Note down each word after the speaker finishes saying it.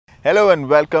Hello and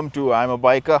welcome to I'm a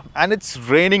Biker, and it's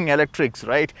raining electrics,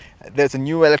 right? There's a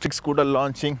new electric scooter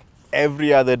launching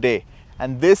every other day,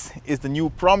 and this is the new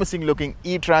promising looking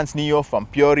EV ETrance NEO from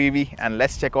Pure EV, and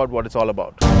let's check out what it's all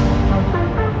about.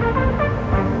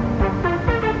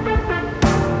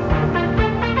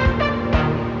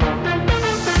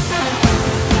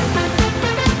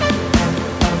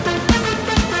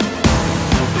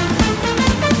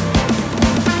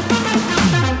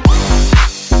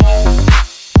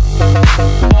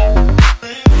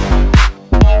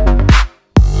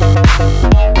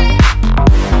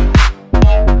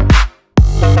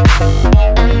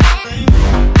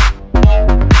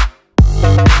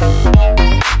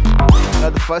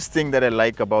 First thing that I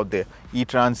like about the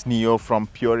ETrance NEO from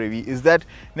Pure EV is that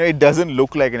it doesn't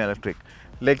look like an electric.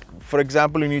 Like for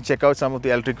example, when you check out some of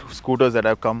the electric scooters that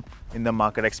have come in the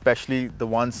market, especially the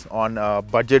ones on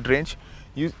budget range,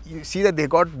 you see that they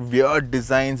got weird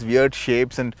designs, weird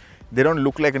shapes, and they don't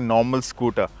look like a normal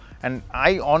scooter. And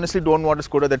I honestly don't want a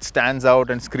scooter that stands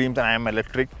out and screams I am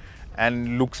electric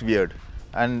and looks weird.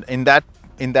 And in that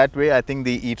way, I think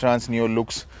the ETrance NEO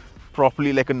looks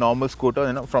properly like a normal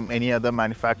scooter, from any other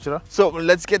manufacturer. So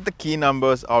let's get the key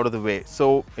numbers out of the way.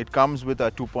 So it comes with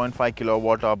a 2.5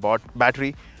 kilowatt hour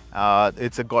battery.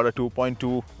 It's got a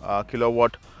 2.2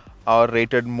 kilowatt hour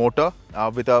rated motor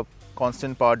with a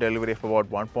constant power delivery of about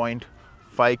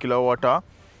 1.5 kilowatt hour.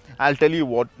 I'll tell you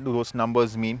what those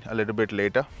numbers mean a little bit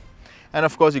later. And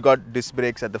of course, you got disc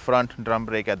brakes at the front, drum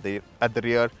brake at the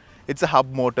rear. It's a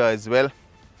hub motor as well.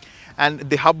 And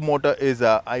the hub motor is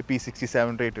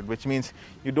IP67 rated, which means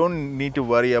you don't need to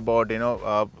worry about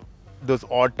those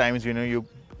odd times you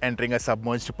entering a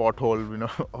submerged pothole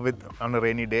on a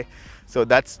rainy day. So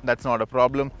that's not a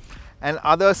problem. And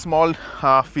other small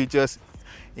features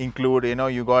include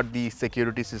you got the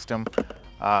security system,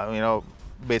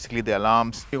 basically the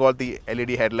alarms. You got the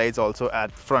LED headlights also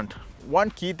at front.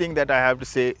 One key thing that I have to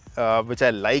say, which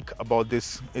I like about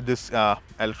this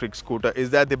electric scooter, is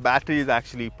that the battery is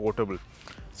actually portable.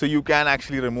 So you can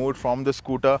actually remove it from the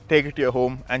scooter, take it to your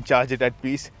home and charge it at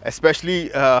peace. Especially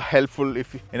helpful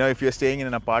if you're staying in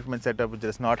an apartment setup which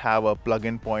does not have a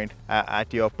plug-in point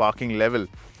at your parking level.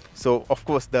 So of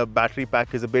course the battery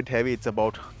pack is a bit heavy. It's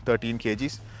about 13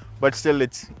 kgs. But still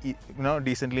it's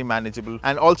decently manageable.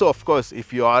 And also of course,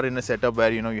 if you are in a setup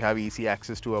where you have easy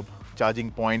access to a charging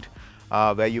point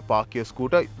where you park your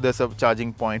scooter, there's a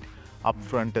charging point up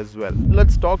front as well.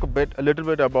 Let's talk a little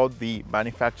bit about the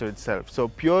manufacturer itself. So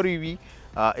Pure EV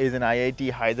is an IIT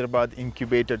Hyderabad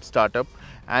incubated startup,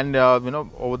 and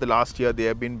over the last year they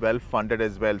have been well funded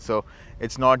as well. So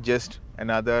it's not just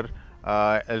another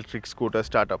electric scooter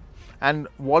startup. And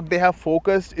what they have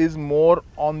focused is more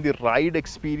on the ride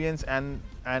experience and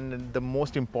the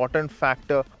most important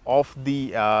factor of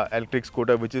the electric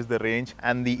scooter, which is the range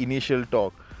and the initial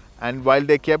torque. And while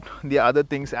they kept the other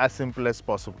things as simple as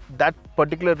possible. That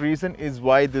particular reason is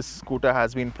why this scooter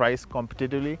has been priced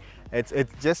competitively. It's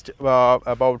just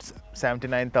about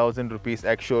 79,000 rupees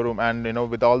ex-showroom, and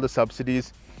with all the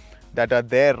subsidies that are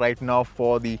there right now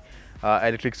for the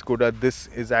electric scooter, this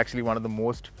is actually one of the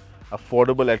most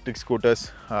affordable electric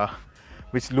scooters,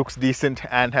 which looks decent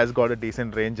and has got a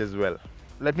decent range as well.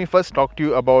 Let me first talk to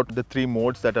you about the 3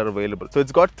 modes that are available. So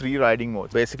it's got 3 riding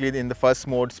modes. Basically, in the first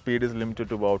mode, speed is limited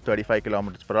to about 35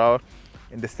 kilometers per hour.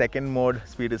 In the second mode,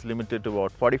 speed is limited to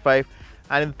about 45.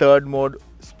 And in the third mode,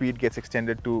 speed gets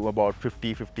extended to about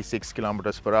 50-56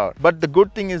 kilometers per hour. But the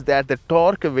good thing is that the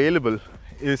torque available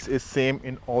is same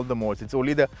in all the modes. It's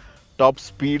only the top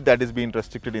speed that is being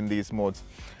restricted in these modes.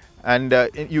 And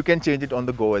you can change it on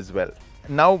the go as well.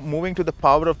 Now moving to the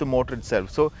power of the motor itself.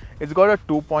 So it's got a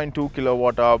 2.2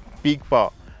 kilowatt hour peak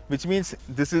power, which means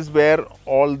this is where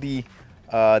all the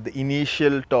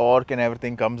initial torque and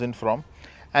everything comes in from.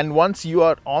 And once you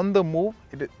are on the move,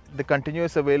 the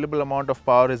continuous available amount of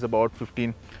power is about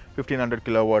 1500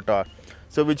 kilowatt hour.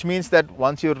 So which means that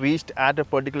once you're reached at a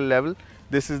particular level,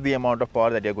 this is the amount of power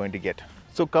that you're going to get.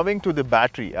 So coming to the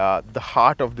battery, the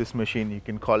heart of this machine, you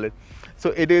can call it.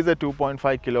 So it is a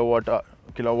 2.5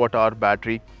 kilowatt hour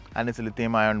battery, and it's a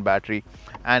lithium ion battery.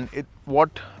 And what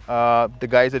the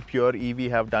guys at Pure EV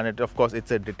have done it, of course,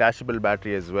 it's a detachable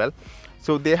battery as well.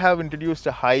 So they have introduced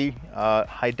a high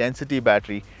density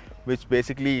battery, which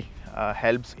basically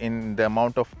helps in the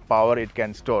amount of power it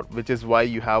can store, which is why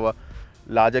you have a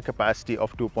larger capacity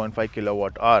of 2.5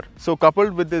 kilowatt hour. So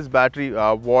coupled with this battery,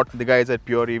 what the guys at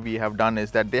Pure EV have done is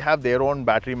that they have their own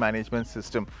battery management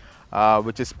system,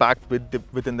 which is packed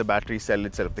within the battery cell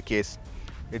itself, the case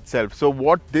itself. So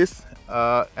what this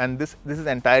is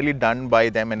entirely done by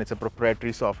them, and it's a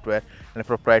proprietary software and a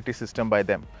proprietary system by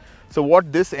them. So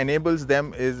what this enables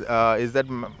them is that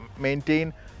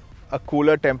maintain a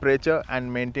cooler temperature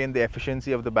and maintain the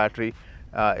efficiency of the battery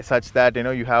such that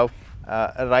you have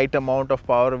a right amount of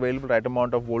power available, right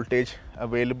amount of voltage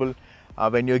available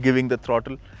when you're giving the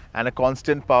throttle, and a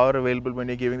constant power available when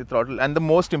you're giving the throttle. And the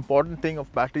most important thing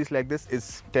of batteries like this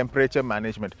is temperature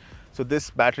management. So this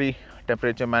battery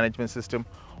temperature management system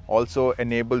also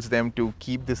enables them to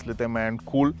keep this lithium ion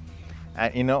cool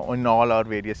and in all our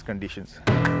various conditions.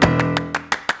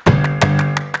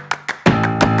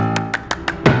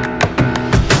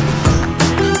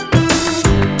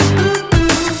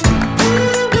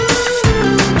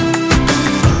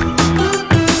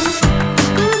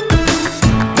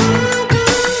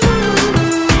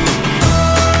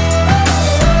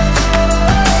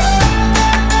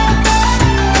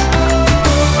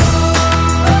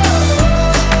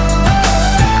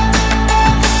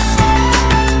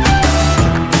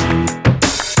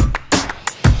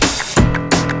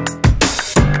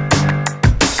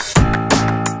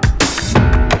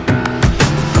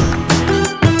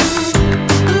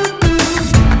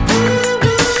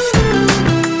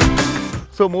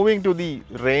 So moving to the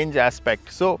range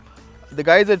aspect, so the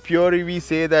guys at Pure EV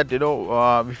say that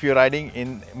if you're riding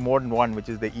in mode 1, which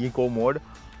is the eco mode,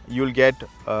 you'll get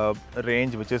a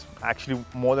range which is actually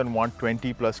more than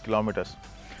 120 plus kilometers.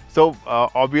 So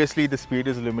obviously the speed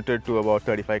is limited to about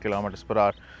 35 kilometers per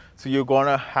hour. So you're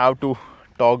gonna have to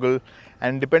toggle,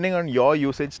 and depending on your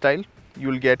usage style,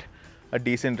 you'll get a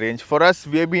decent range. For us,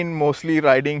 we have been mostly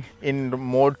riding in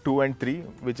mode 2 and 3,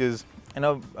 which is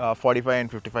 45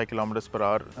 and 55 kilometers per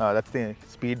hour. That's the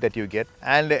speed that you get,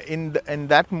 and in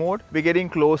that mode we're getting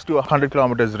close to 100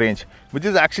 kilometers range, which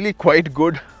is actually quite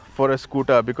good for a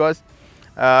scooter, because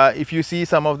if you see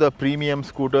some of the premium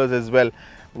scooters as well,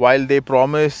 while they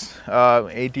promise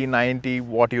 80, 90,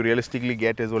 what you realistically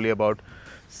get is only about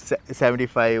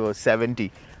 75 or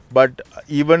 70. But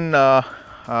even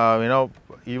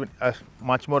even a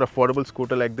much more affordable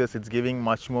scooter like this, it's giving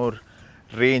much more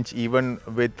range even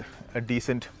with a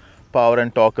decent power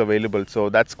and torque available. So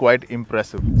that's quite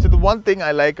impressive. So the one thing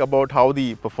I like about how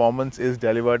the performance is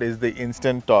delivered is the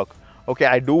instant torque. Okay,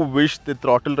 I do wish the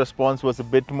throttle response was a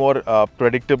bit more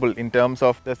predictable, in terms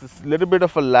of there's this little bit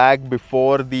of a lag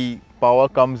before the power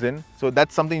comes in. So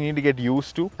that's something you need to get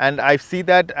used to, and I see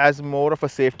that as more of a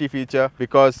safety feature,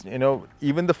 because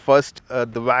even the first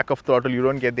the whack of throttle, you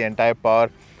don't get the entire power,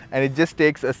 and it just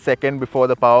takes a second before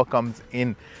the power comes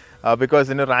in. Because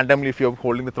randomly, if you're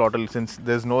holding the throttle, since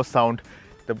there's no sound,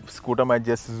 the scooter might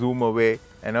just zoom away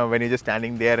when you're just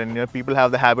standing there, and people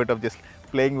have the habit of just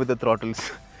playing with the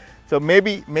throttles. So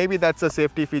maybe that's a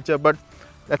safety feature, but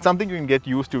that's something you can get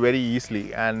used to very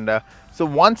easily. And so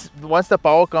once the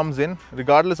power comes in,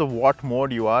 regardless of what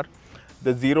mode you are,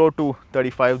 the 0 to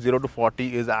 35, 0 to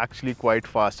 40 is actually quite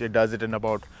fast. It does it in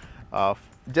about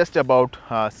just about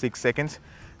 6 seconds.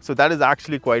 So that is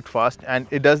actually quite fast, and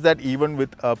it does that even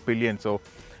with a pillion,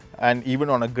 and even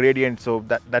on a gradient, so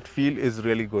that feel is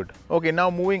really good. Okay, now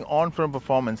moving on from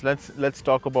performance, let's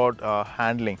talk about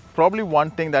handling. Probably one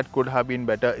thing that could have been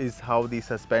better is how the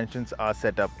suspensions are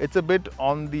set up. It's a bit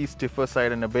on the stiffer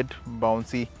side and a bit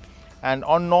bouncy, and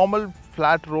on normal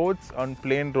flat roads, on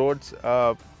plain roads,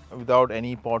 without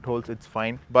any potholes, it's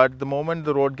fine. But the moment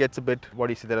the road gets a bit,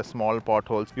 there are small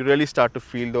potholes, you really start to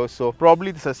feel those. So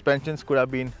probably the suspensions could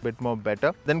have been a bit more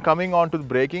better. Then coming on to the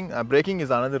braking, braking is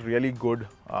another really good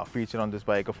feature on this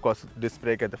bike. Of course, disc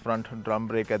brake at the front, drum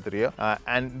brake at the rear,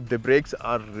 and the brakes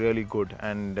are really good,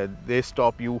 and they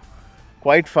stop you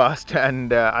quite fast.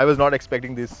 And I was not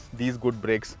expecting these good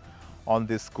brakes on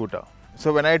this scooter.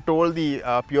 So when I told the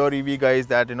Pure EV guys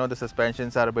that the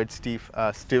suspensions are a bit stiff,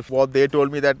 what they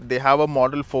told me that they have a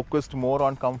model focused more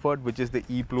on comfort, which is the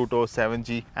ePluto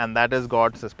 7G, and that has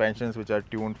got suspensions which are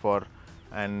tuned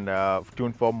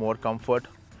for more comfort.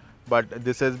 But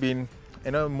this has been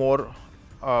more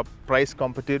price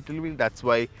competitively. That's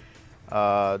why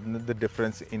the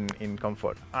difference in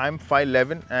comfort. I'm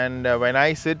 5'11", and when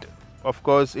I sit, of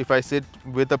course, if I sit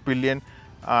with a pillion,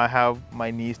 I have my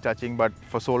knees touching, but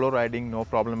for solo riding, no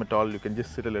problem at all. You can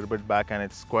just sit a little bit back and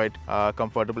it's quite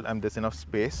comfortable, and there's enough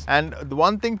space. And the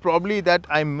one thing probably that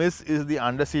I miss is the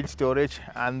underseat storage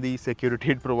and the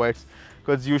security it provides,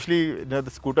 because usually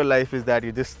the scooter life is that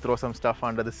you just throw some stuff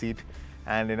under the seat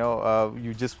and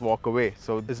you just walk away.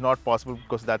 So it's not possible,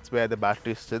 because that's where the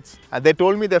battery sits. And they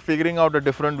told me they're figuring out a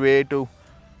different way to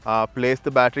place the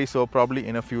battery, so probably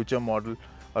in a future model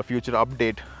or future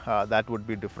update that would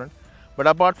be different. But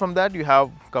apart from that, you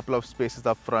have a couple of spaces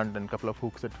up front and a couple of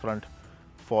hooks at front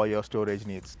for your storage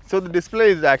needs. So the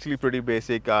display is actually pretty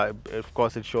basic. Of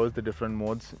course, it shows the different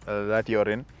modes that you're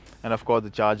in, and of course the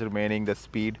charge remaining, the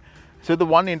speed, So the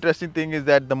one interesting thing is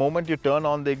that the moment you turn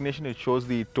on the ignition, it shows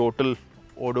the total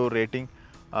odo rating,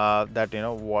 that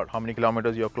how many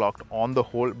kilometers you're clocked on the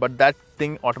whole, but that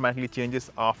thing automatically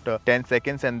changes after 10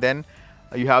 seconds, and then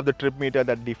you have the trip meter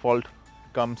that default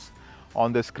comes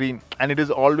on the screen, and it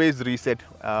is always reset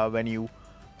when you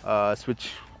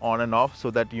switch on and off,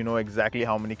 so that you know exactly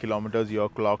how many kilometers you're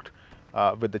clocked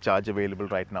with the charge available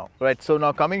right now. Right, so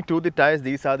now coming to the tires,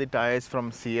 these are the tires from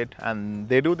Seat, and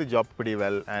they do the job pretty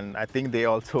well, and I think they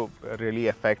also really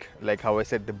affect, like how I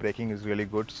said, the braking is really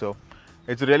good. So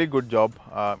it's a really good job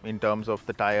in terms of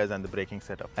the tires and the braking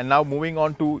setup. And now moving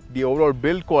on to the overall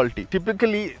build quality.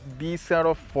 Typically, these sort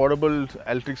of affordable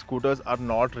electric scooters are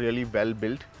not really well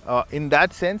built. In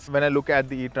that sense, when I look at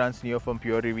the ETrance NEO from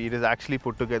Pure EV, it is actually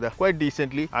put together quite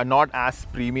decently. Not as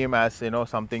premium as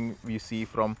something we see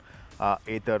from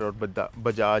Ather or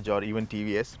Bajaj or even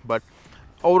TVS, but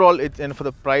overall, and for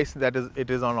the price that it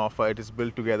is on offer, it is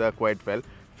built together quite well.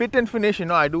 Fit and finish,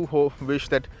 I do wish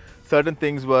that certain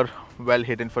things were well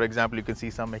hidden. For example, you can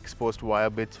see some exposed wire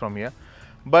bits from here,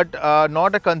 but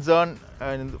not a concern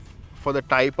for the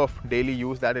type of daily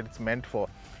use that it's meant for.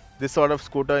 This sort of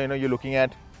scooter, you're looking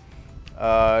at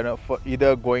for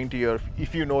either going to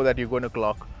if you know that you're going to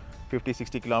clock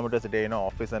 50-60 kilometers a day,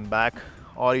 office and back,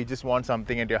 or you just want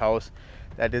something at your house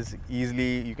that is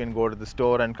easily, you can go to the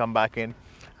store and come back in.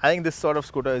 I think this sort of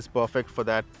scooter is perfect for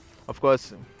that. Of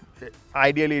course,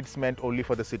 ideally it's meant only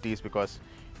for the cities because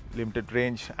limited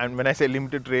range, and when I say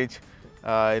limited range,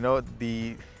 I'm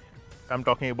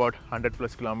talking about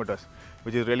 100+ kilometers,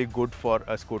 which is really good for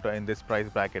a scooter in this price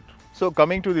bracket. So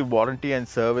coming to the warranty and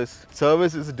service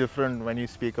is different when you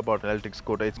speak about electric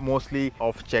scooter. It's mostly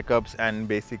of checkups and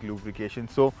basic lubrication.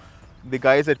 So the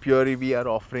guys at Pure EV are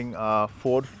offering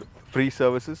 4 free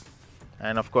services,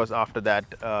 and of course after that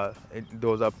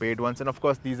those are paid ones, and of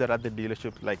course these are at the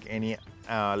dealership like any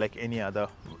other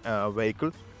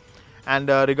vehicle. And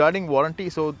regarding warranty,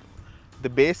 so the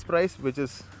base price, which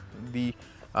is the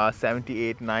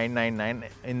 78,999,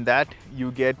 in that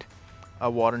you get a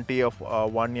warranty of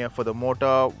 1 year for the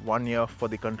motor, 1 year for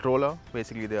the controller,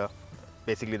 basically the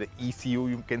ECU,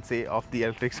 you can say, of the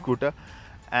electric scooter,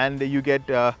 and you get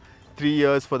 3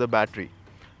 years for the battery.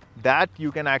 That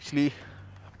you can actually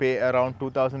pay around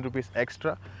 2,000 rupees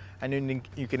extra, and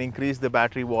you can increase the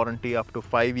battery warranty up to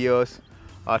 5 years,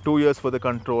 2 years for the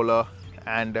controller,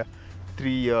 and 3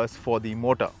 years for the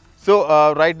motor. So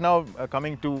right now,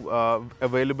 coming to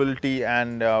availability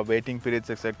and waiting periods,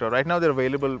 etc. Right now they're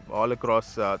available all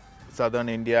across southern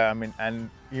India, and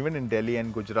even in Delhi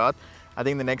and Gujarat. I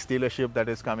think the next dealership that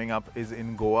is coming up is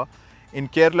in Goa. In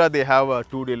Kerala, they have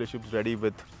 2 dealerships ready,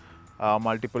 with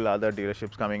multiple other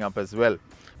dealerships coming up as well.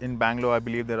 In Bangalore, I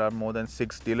believe there are more than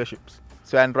 6 dealerships.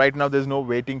 So, and right now there's no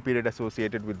waiting period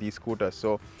associated with these scooters.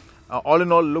 So all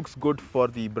in all, looks good for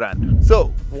the brand.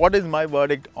 So what is my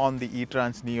verdict on the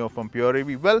ETrance NEO from Pure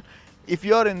EV? Well, if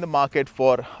you're in the market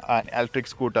for an electric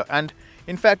scooter, and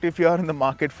in fact if you're in the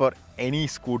market for any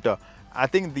scooter, I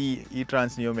think the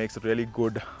ETrance NEO makes a really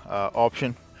good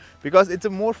option, because it's a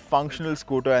more functional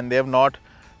scooter, and they have not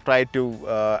tried to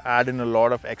add in a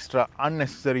lot of extra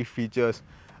unnecessary features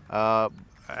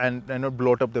and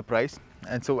bloat up the price.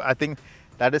 And so I think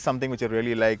that is something which I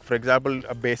really like. For example,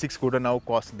 a basic scooter now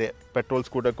costs, the petrol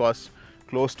scooter costs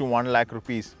close to 1 lakh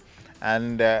rupees,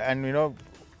 and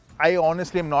I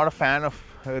honestly am not a fan of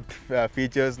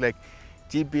features like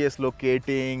GPS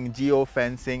locating,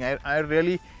 geo-fencing. I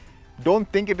really don't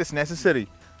think it is necessary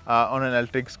on an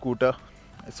electric scooter.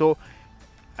 So,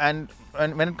 and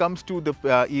when it comes to the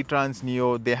ETrance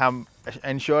NEO, they have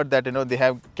ensured that they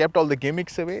have kept all the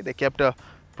gimmicks away. They kept a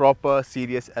proper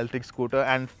serious electric scooter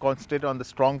and concentrate on the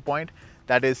strong point,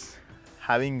 that is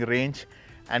having range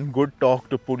and good torque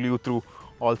to pull you through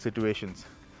all situations.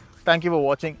 Thank you for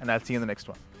watching, and I'll see you in the next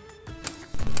one.